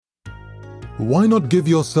Why not give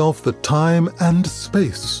yourself the time and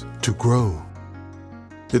space to grow?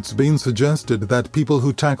 It's been suggested that people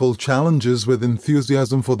who tackle challenges with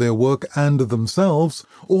enthusiasm for their work and themselves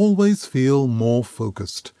always feel more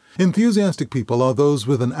focused. Enthusiastic people are those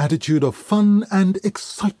with an attitude of fun and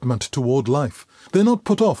excitement toward life. They're not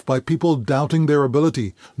put off by people doubting their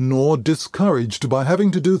ability, nor discouraged by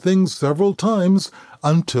having to do things several times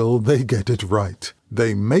until they get it right.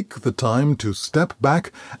 They make the time to step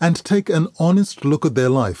back and take an honest look at their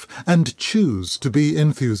life and choose to be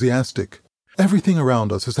enthusiastic. Everything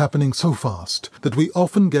around us is happening so fast that we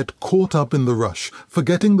often get caught up in the rush,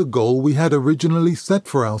 forgetting the goal we had originally set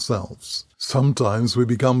for ourselves. Sometimes we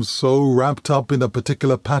become so wrapped up in a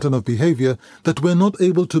particular pattern of behavior that we're not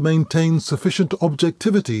able to maintain sufficient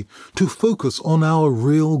objectivity to focus on our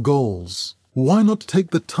real goals. Why not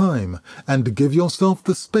take the time and give yourself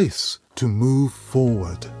the space to move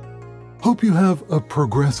forward? Hope you have a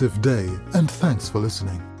progressive day, and thanks for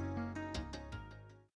listening.